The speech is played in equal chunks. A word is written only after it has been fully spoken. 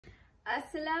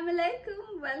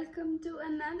Assalamualaikum. Welcome to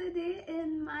another day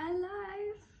in my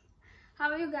life.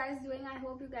 How are you guys doing? I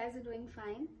hope you guys are doing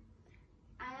fine.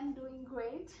 I am doing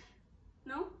great.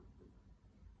 No?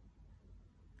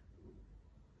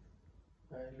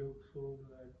 I look so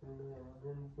black. No, I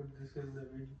don't put this in the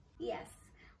video. Yes.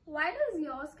 Why does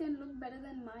your skin look better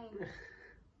than mine?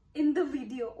 In the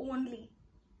video only.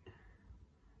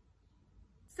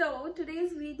 So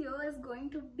today's video is going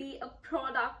to be a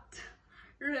product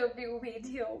review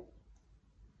video.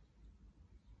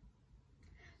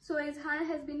 So Izhan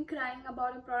has been crying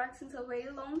about a product since a very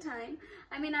long time.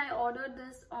 I mean, I ordered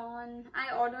this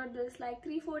like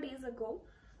 3-4 days ago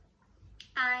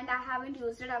and I haven't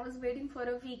used it. I was waiting for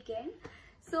a weekend.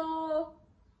 So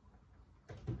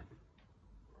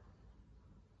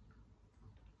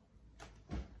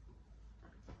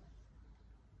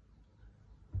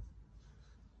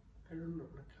I don't know.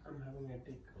 I'm having a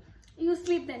headache. you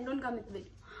sleep then, don't come with the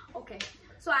video. Okay,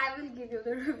 so I will give you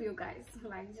the review, guys.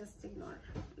 Like, just ignore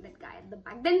that guy at the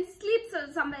back. Then sleep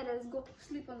somewhere else. Go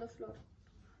sleep on the floor.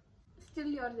 Still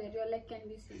you're there. Your leg can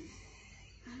be seen.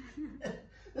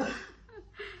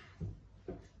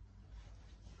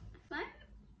 Fine?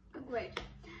 Great.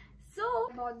 So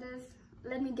about this,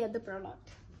 let me get the product.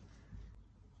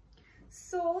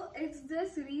 So it's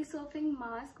this Resurfacing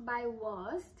mask by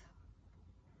Worst.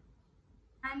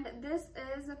 And this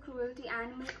is a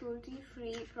animal cruelty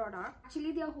free product.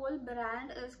 Actually their whole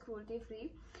brand is cruelty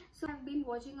free. So I've been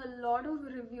watching a lot of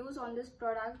reviews on this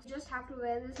product. You just have to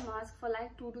wear this mask for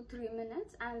like 2 to 3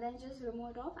 minutes and then just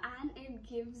remove it off and it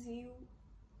gives you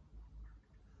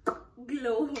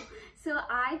glow. So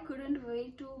I couldn't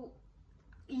wait to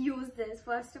use this.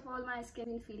 First of all, my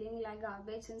skin has been feeling like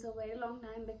garbage since a very long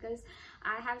time because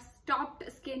I have stopped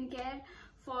skincare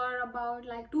for about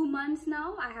like 2 months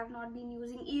now. I have not been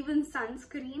using even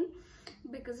sunscreen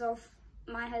because of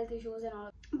my health issues and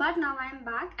all. But now I'm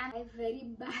back and I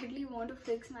very badly want to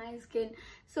fix my skin.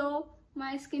 So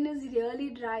my skin is really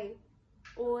dry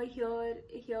over here.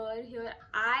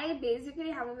 I basically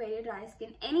have a very dry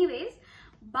skin anyways,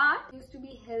 but I used to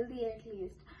be healthy at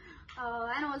least.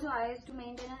 And also I used to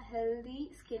maintain a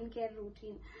healthy skincare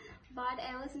routine. But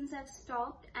ever since I've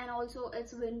stopped, and also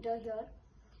it's winter here.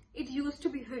 It used to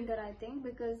be winter, I think,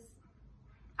 because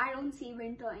I don't see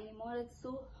winter anymore. It's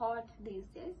so hot these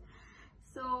days.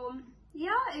 So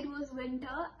yeah, it was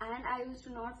winter and I used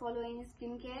to not follow any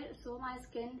skincare. So my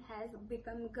skin has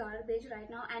become garbage right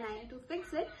now and I need to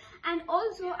fix it. And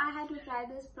also I had to try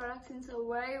this product since a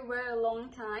very long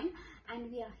time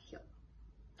and we are here.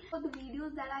 So the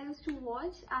videos that I used to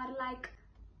watch are like,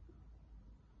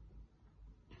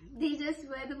 they just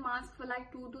wear the mask for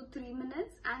like 2 to 3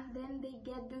 minutes and then they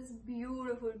get this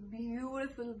beautiful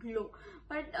glow.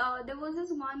 But there was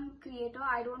this one creator,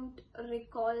 I don't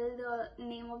recall the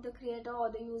name of the creator or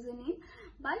the username,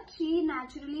 but she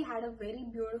naturally had a very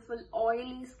beautiful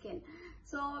oily skin.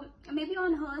 So maybe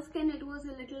on her skin it was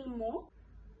a little more.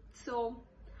 So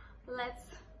let's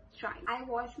try. I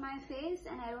wash my face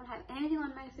and I don't have anything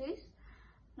on my face.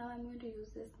 Now I'm going to use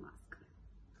this mask.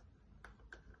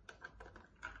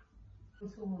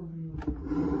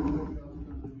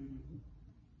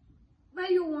 Where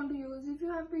you want to use? If you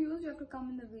have to use, you have to come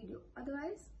in the video.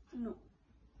 Otherwise, no.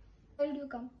 Where did you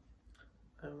come?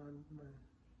 I want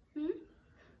mine.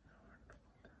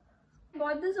 I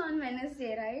bought this on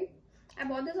Wednesday, right? I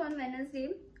bought this on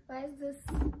Wednesday. Why is this?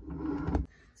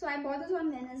 So I bought this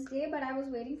on Wednesday, but I was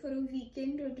waiting for a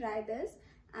weekend to try this.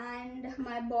 And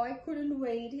my boy couldn't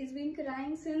wait. He's been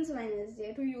crying since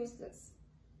Wednesday to use this.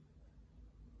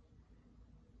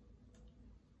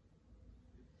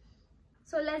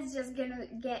 So let's just get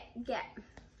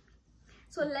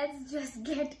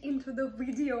into the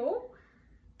video.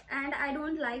 And I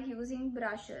don't like using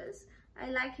brushes. I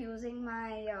like using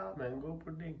my mango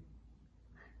pudding,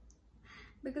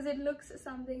 because it looks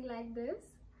something like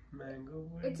this. Mango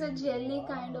pudding. It's a jelly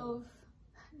kind of.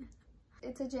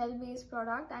 It's a gel based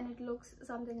product and it looks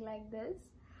something like this.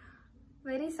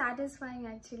 Very satisfying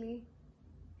actually.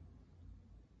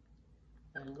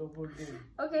 Mango pudding.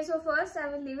 Okay, so first I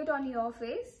will leave it on your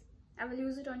face. I will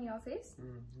use it on your face.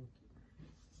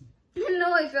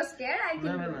 No, if you're scared, I can.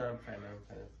 No, I'm fine.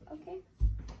 Okay.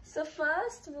 So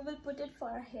first we will put it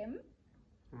for him.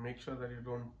 Make sure that you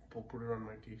don't put it on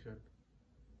my t-shirt.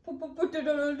 Put it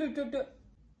on.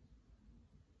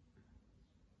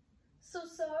 So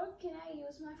sir, can I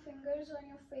use my fingers on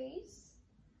your face?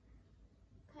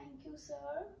 Thank you,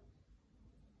 sir.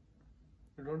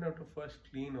 You don't have to first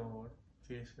clean our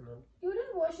face and all. You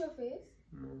didn't wash your face?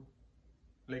 No.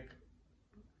 Like,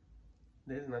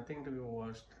 there's nothing to be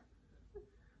washed.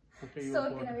 Okay, you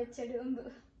Soaking a vechadu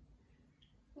undu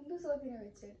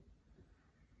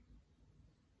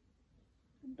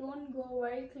Don't go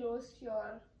very close to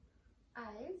your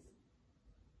eyes.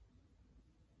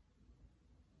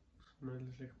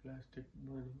 Smells like plastic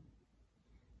burning.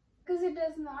 Because it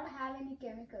does not have any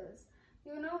chemicals.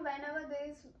 You know, whenever there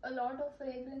is a lot of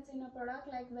fragrance in a product,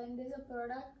 like when there's a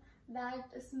product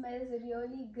that smells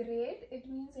really great, it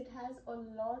means it has a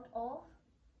lot of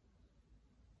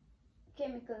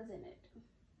chemicals in it.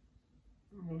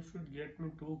 You should get me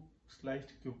 2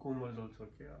 sliced cucumbers also,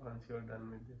 okay, once you're done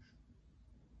with this.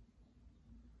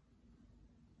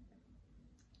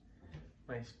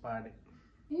 My spa day.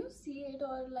 Can you see it,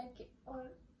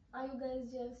 or are you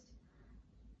guys just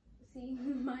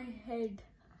seeing my head?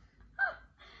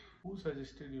 Who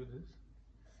suggested you this?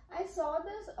 I saw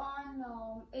this on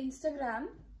Instagram.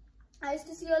 I used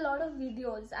to see a lot of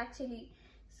videos actually.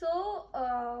 So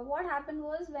what happened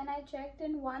was, when I checked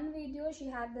in one video, she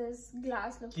had this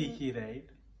glass looking. Kiki, right?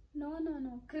 No.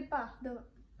 Kripa.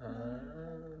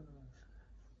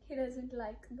 He doesn't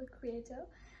like the creator,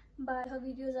 but her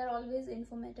videos are always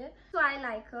informative. So I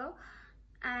like her,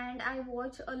 and I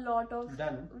watch a lot of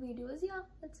videos. Yeah,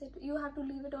 that's it. You have to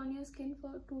leave it on your skin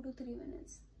for 2 to 3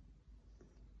 minutes.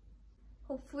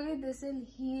 Hopefully this will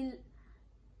heal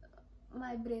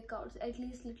my breakouts, at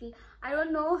least little. I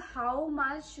don't know how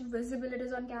much visible it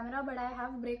is on camera, but I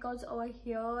have breakouts over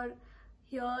here,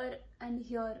 here and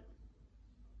here,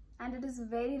 and it is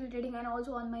very irritating, and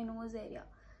also on my nose area.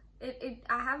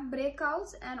 I have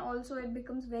breakouts, and also it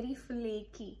becomes very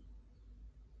flaky.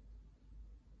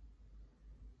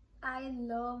 I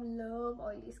love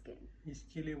oily skin.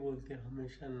 इसके लिए बोलते हैं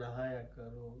हमेशा नहाया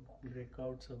करो,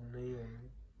 breakout सब नहीं होंगे.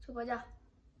 चुप हो जा.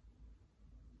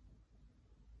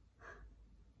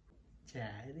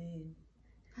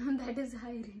 That is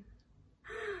hiring.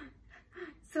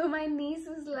 So my niece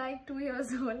is like 2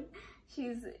 years old.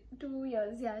 She's 2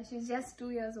 years, yeah, she's just 2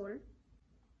 years old.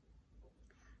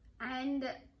 And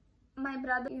my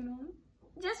brother, you know,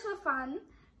 just for fun,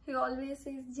 he always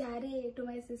says Jare to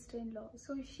my sister-in-law.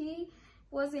 So she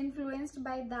was influenced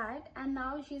by that, and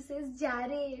now she says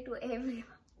Jare to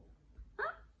everyone.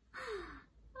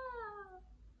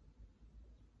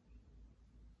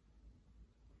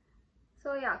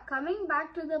 So yeah, coming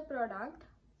back to the product,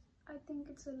 I think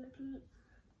it's a little,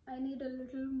 I need a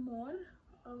little more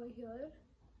over here.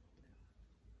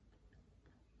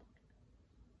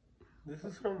 This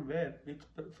is from where? Which,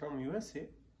 from USA?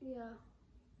 Yeah.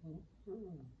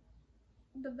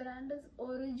 The brand is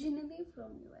originally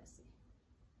from USA.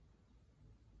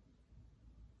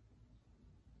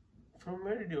 From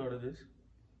where did you order this?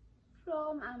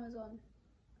 From Amazon.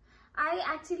 I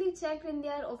actually checked in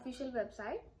their official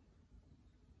website.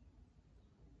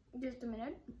 Just a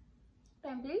minute.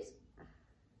 Time please.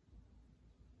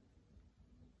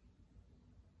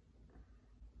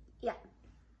 Yeah.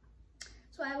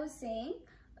 So I was saying,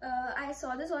 I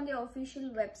saw this on their official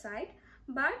website,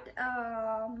 but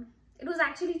it was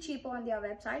actually cheaper on their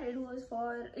website. It was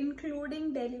for,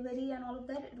 including delivery and all of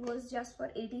that, it was just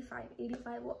for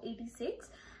 85 or 86.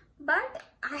 But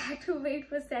I had to wait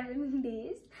for 7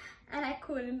 days, and I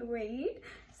couldn't wait.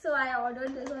 So I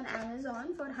ordered this on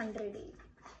Amazon for 108.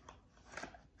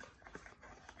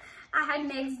 I had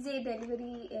next day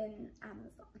delivery in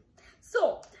Amazon.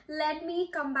 So let me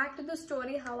come back to the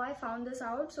story how I found this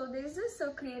out. So there is this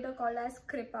creator called as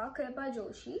Kripa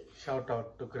Joshi. Shout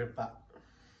out to Kripa.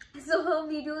 So her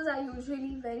videos are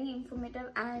usually very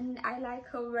informative, and I like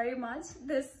her very much.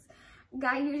 This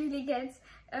guy usually gets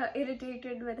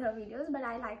irritated with her videos, but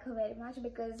I like her very much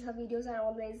because her videos are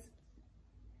always,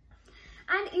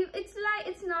 and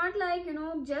it's not like, you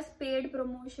know, just paid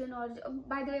promotion. Or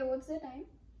by the way, what's the time?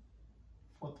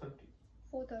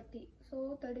 4:30.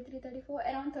 So 33, 34,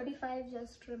 around 35,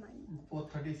 just remind me.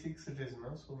 4:36 it is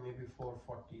now, so maybe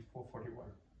 4:40,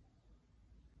 4:41.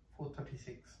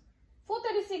 4:36.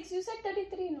 4:36, you said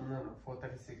 33, no? No,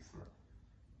 4:36 now.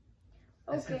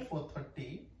 Okay. I said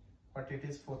 4:30, but it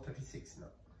is 4:36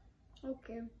 now.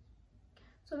 Okay.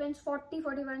 So when it's 40,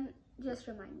 41, just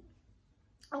remind me.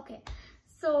 Okay.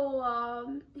 So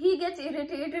he gets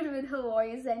irritated with her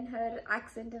voice and her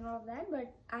accent and all of that,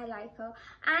 but I like her.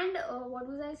 And what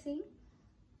was I saying?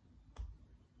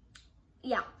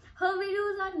 Yeah, her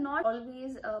videos are not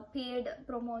always paid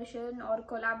promotion or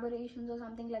collaborations or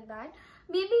something like that.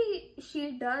 Maybe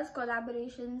she does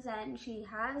collaborations and she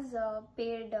has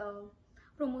paid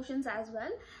promotions as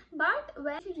well, but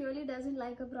when she really doesn't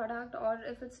like a product, or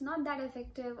if it's not that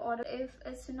effective, or if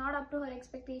it's not up to her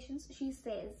expectations, she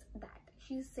says that.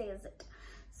 She says it.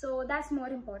 So that's more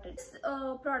important. This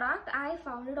product, I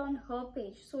found it on her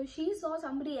page. So she saw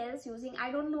somebody else using,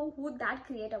 I don't know who that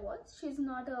creator was. She's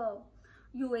not a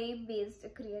UAE based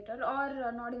creator,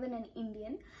 or not even an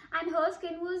Indian, and her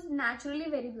skin was naturally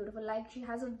very beautiful, like she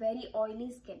has a very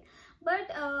oily skin.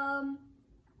 But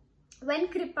when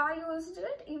Kripa used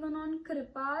it, even on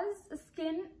Kripa's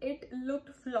skin it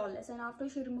looked flawless, and after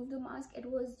she removed the mask it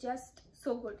was just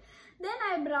so good. Then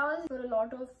I browsed for a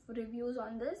lot of reviews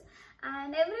on this,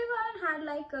 and everyone had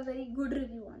like a very good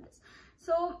review on this,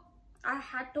 so I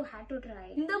had to try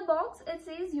it. In the box it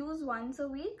says use once a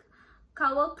week,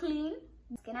 cover clean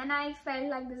skin, and I felt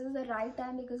like this is the right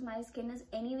time because my skin is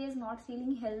anyways not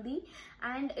feeling healthy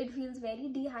and it feels very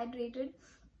dehydrated,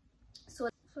 so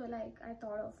like I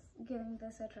thought of giving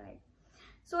this a try.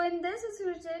 So in this is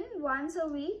written once a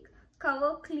week,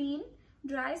 cover clean,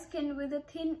 dry skin with a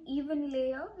thin even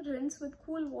layer, rinse with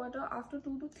cool water after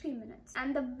 2 to 3 minutes.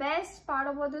 And the best part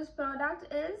about this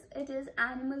product is it is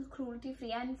animal cruelty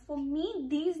free, and for me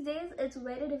these days it's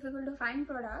very difficult to find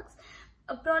products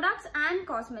and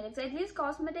cosmetics, at least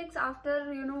cosmetics.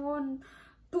 After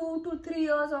 2 to 3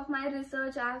 years of my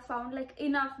research, I have found like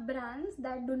enough brands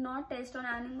that do not test on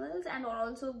animals and are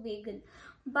also vegan.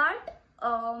 But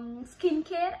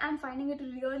skincare, I'm finding it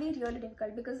really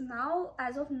difficult, because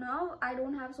as of now I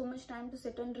don't have so much time to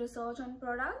sit and research on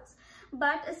products,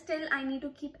 but still I need to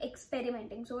keep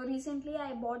experimenting. So recently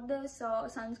I bought this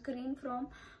sunscreen from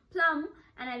Plum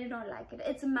and I did not like it.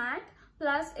 It's matte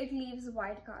plus it leaves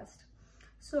white cast.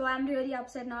 So I'm really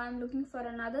upset now. I'm looking for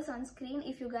another sunscreen.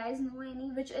 If you guys know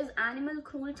any which is animal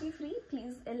cruelty free,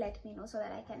 please let me know so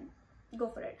that I can go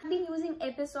for it. I've been using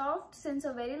Episoft since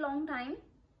a very long time,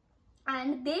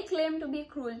 and they claim to be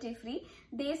cruelty free.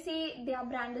 They say their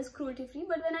brand is cruelty free,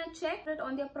 but when I checked it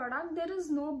on their product, there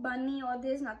is no bunny or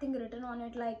there's nothing written on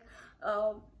it like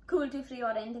cruelty free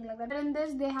or anything like that. In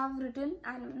this they have written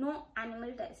no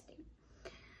animal testing.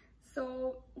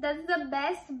 So that's the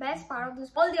best part of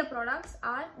this. All their products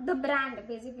are, the brand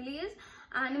basically is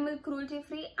animal cruelty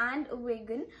free and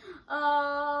vegan,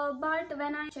 but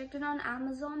when I checked it on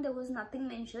Amazon there was nothing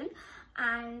mentioned,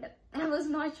 and I was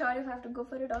not sure if I have to go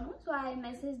for it or not. So I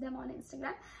messaged them on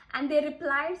Instagram and they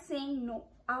replied saying no,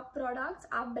 our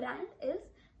brand is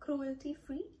cruelty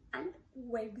free and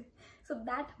vegan. So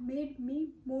that made me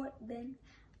more than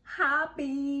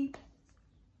happy,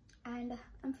 and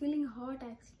I'm feeling hot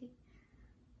actually.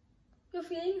 You're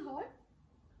feeling hot?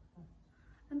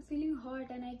 I'm feeling hot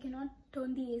and I cannot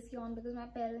turn the AC on because my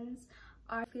parents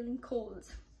are feeling cold.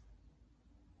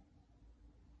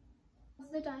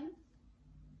 What's the time?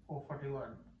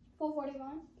 4:41.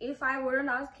 4:41. If I wouldn't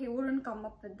ask, he wouldn't come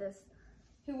up with this.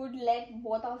 He would let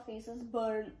both our faces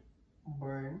burn.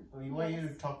 Burn? Why are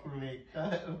you talking like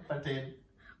Patel?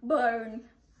 Burn.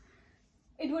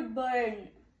 It would burn.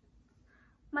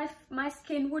 My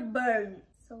skin would burn.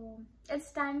 So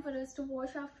it's time for us to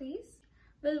wash our face.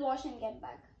 We'll wash and get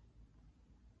back.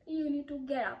 You need to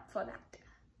get up for that.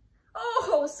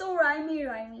 Oh, so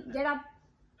rhymey. Get up.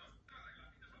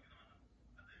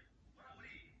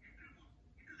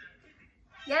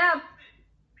 Get up.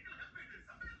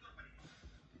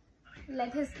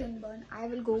 Let his skin burn. I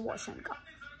will go wash and come.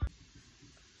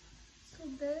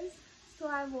 So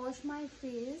I wash my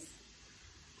face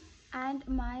and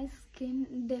my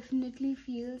skin definitely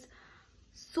feels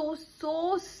so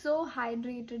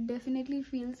hydrated. Definitely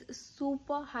feels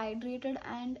super hydrated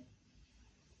and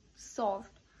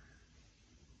soft.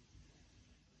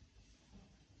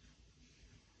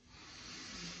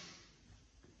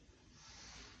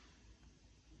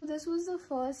 This was the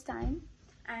first time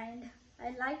and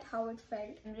I liked how it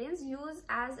felt. Rinse, use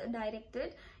as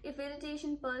directed. If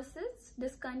irritation persists,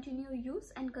 discontinue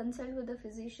use and consult with a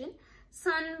physician.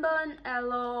 Sunburn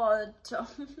alert.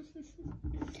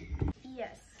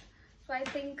 Yes, so I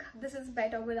think this is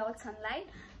better without sunlight.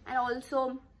 And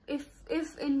also, if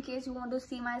in case you want to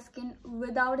see my skin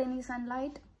without any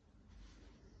sunlight,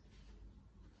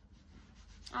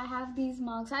 I have these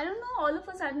marks. I don't know, all of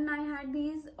a sudden I had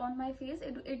these on my face.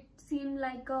 It seemed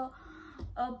like a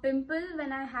pimple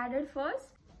when I had it first,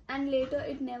 and later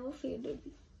it never faded.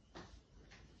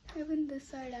 Even this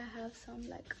side I have some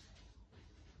like.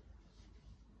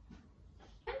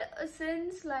 And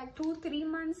since like 2-3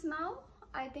 months now,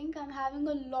 I think I'm having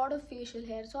a lot of facial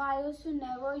hair. So I used to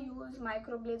never use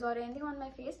microblades or anything on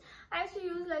my face. I used to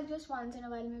use like just once in a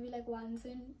while, maybe like once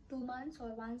in 2 months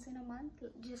or once in a month,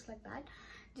 just like that,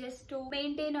 just to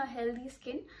maintain a healthy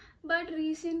skin. But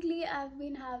recently I've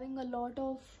been having a lot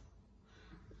of,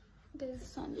 there's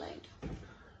sunlight,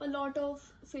 a lot of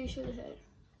facial hair.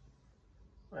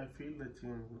 I feel the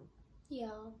change. No?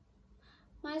 Yeah,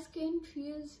 my skin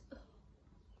feels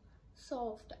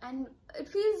soft and it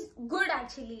feels good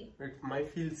actually. My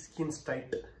feel skin's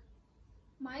tight.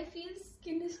 My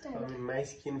skin is tight. I mean, my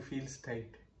skin feels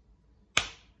tight.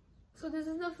 So this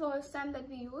is the first time that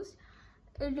we used.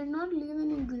 It did not leave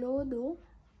any glow though.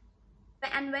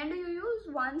 And when do you use?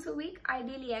 Once a week,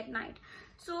 ideally at night.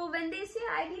 So when they say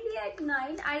ideally at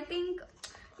night, I think,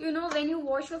 you know, when you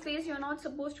wash your face, you're not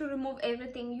supposed to remove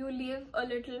everything. You leave a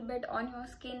little bit on your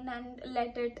skin and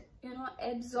let it, you know,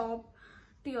 absorb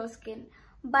to your skin.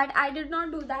 But I did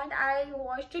not do that. I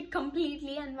washed it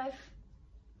completely, and my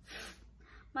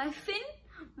skin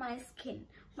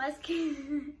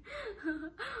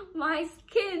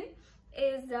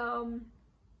is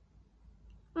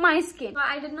my skin.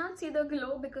 I did not see the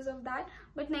glow because of that.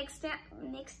 But next time,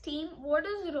 what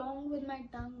is wrong with my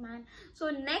tongue, man? So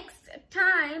next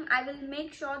time I will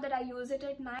make sure that I use it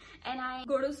at night and I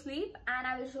go to sleep, and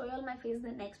I will show you all my face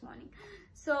the next morning.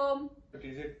 So but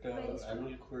is it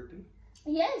animal cruelty?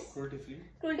 Yes. Cruelty free?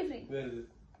 Cruelty free. Where is it?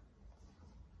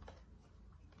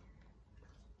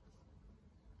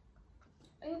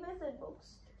 You missed that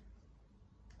books.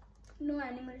 No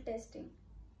animal testing.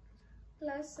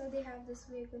 Plus, they have this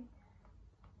vegan.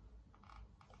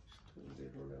 Still, they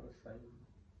don't have a sign.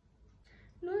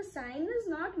 No, sign is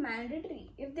not mandatory.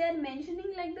 If they are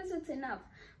mentioning like this, it's enough.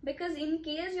 Because in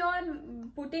case you are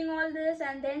putting all this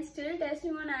and then still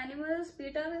testing on animals,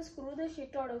 Peter will screw the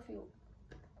shit out of you.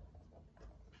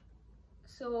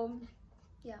 So,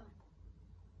 yeah.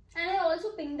 And I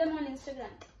also ping them on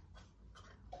Instagram.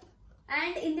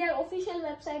 And in their official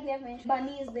website, they have mentioned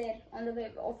Bunny is there on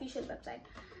the official website.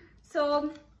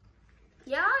 So,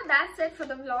 yeah, that's it for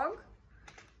the vlog.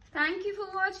 Thank you for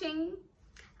watching.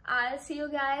 I'll see you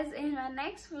guys in my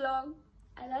next vlog.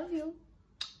 I love you.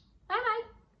 Bye bye.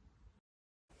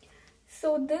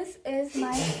 So this is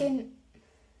my skin.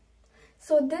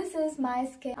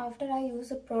 After I use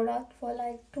the product for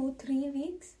like 2-3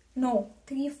 weeks. No,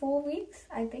 3-4 weeks,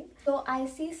 I think. So I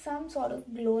see some sort of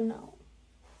glow now.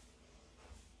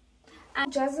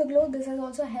 And just the glow, this has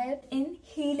also helped in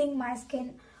healing my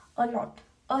skin a lot.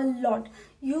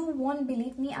 You won't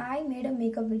believe me, I made a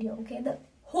makeup video, okay, the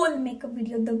whole makeup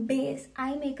video, the base,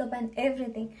 eye makeup and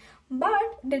everything,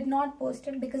 but did not post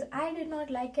it because I did not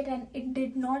like it and it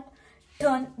did not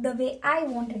turn the way I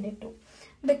wanted it to,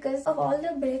 because of all the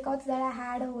breakouts that I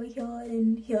had over here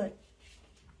and here.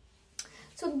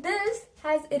 So this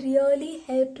has really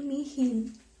helped me heal.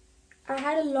 I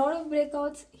had a lot of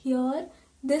breakouts here,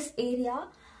 this area,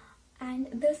 and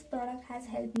this product has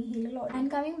helped me heal a lot.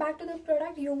 And coming back to the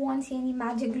product, you won't see any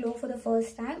magic glow for the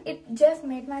first time. It just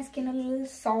made my skin a little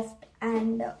soft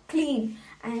and clean,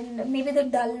 and maybe the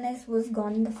dullness was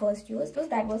gone in the first use. So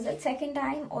that was it. Second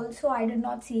time also I did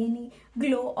not see any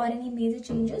glow or any major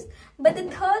changes, but the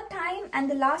third time and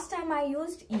the last time I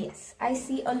used, yes, I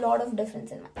see a lot of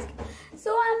difference in my skin.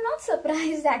 So I'm not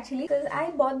surprised actually, because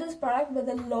I bought this product with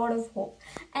a lot of hope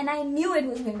and I knew it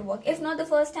was going to work. If not the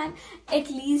first time, at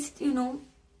least, you know,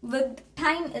 with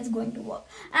time it's going to work.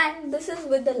 And this is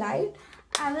with the light.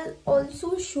 I will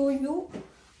also show you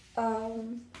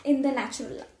in the natural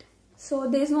light. So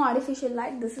there is no artificial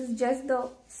light. This is just the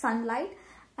sunlight,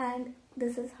 and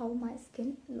this is how my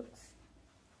skin looks.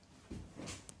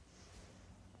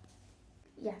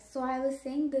 Yes, so I was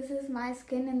saying this is my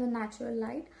skin in the natural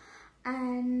light,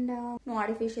 and no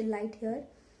artificial light here.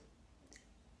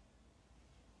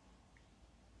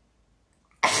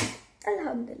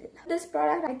 Alhamdulillah. This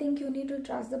product, I think you need to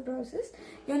trust the process.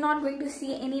 You're not going to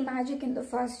see any magic in the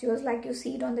first use like you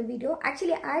see it on the video.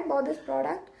 Actually, I bought this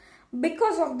product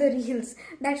because of the reels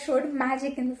that showed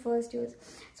magic in the first use.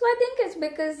 So I think it's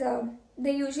because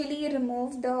they usually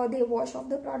they wash off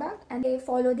the product and they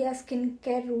follow their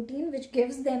skincare routine, which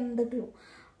gives them the glow.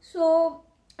 So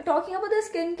talking about the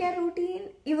skincare routine,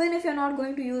 even if you're not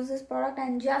going to use this product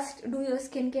and just do your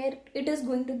skincare, it is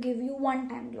going to give you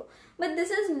one-time glow. But this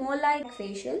is more like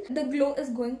facial. The glow is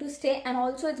going to stay, and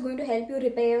also it's going to help you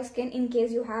repair your skin in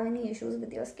case you have any issues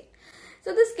with your skin.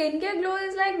 So the skincare glow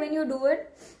is like when you do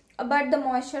it, but the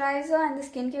moisturizer and the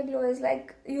skincare glow is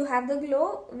like you have the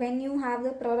glow when you have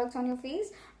the products on your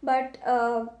face, but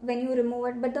when you remove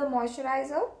it. But the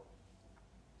moisturizer,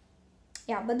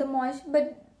 yeah,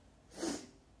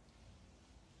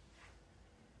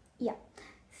 yeah.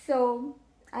 So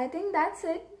I think that's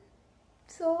it.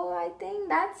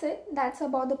 That's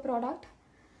about the product.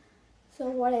 So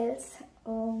what else?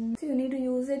 So you need to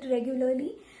use it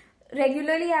regularly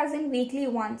as in weekly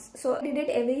once. So I did it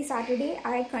every Saturday.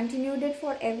 I continued it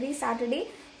for every Saturday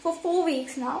for 4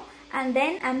 weeks now, and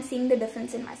then I'm seeing the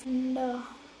difference in my skin. And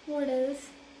what else?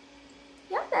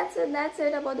 Yeah, that's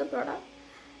it about the product,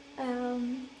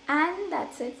 and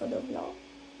that's it for the vlog.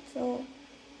 So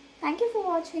thank you for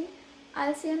watching.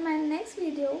 I'll see you in my next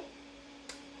video.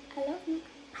 I love you.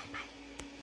 Bye bye.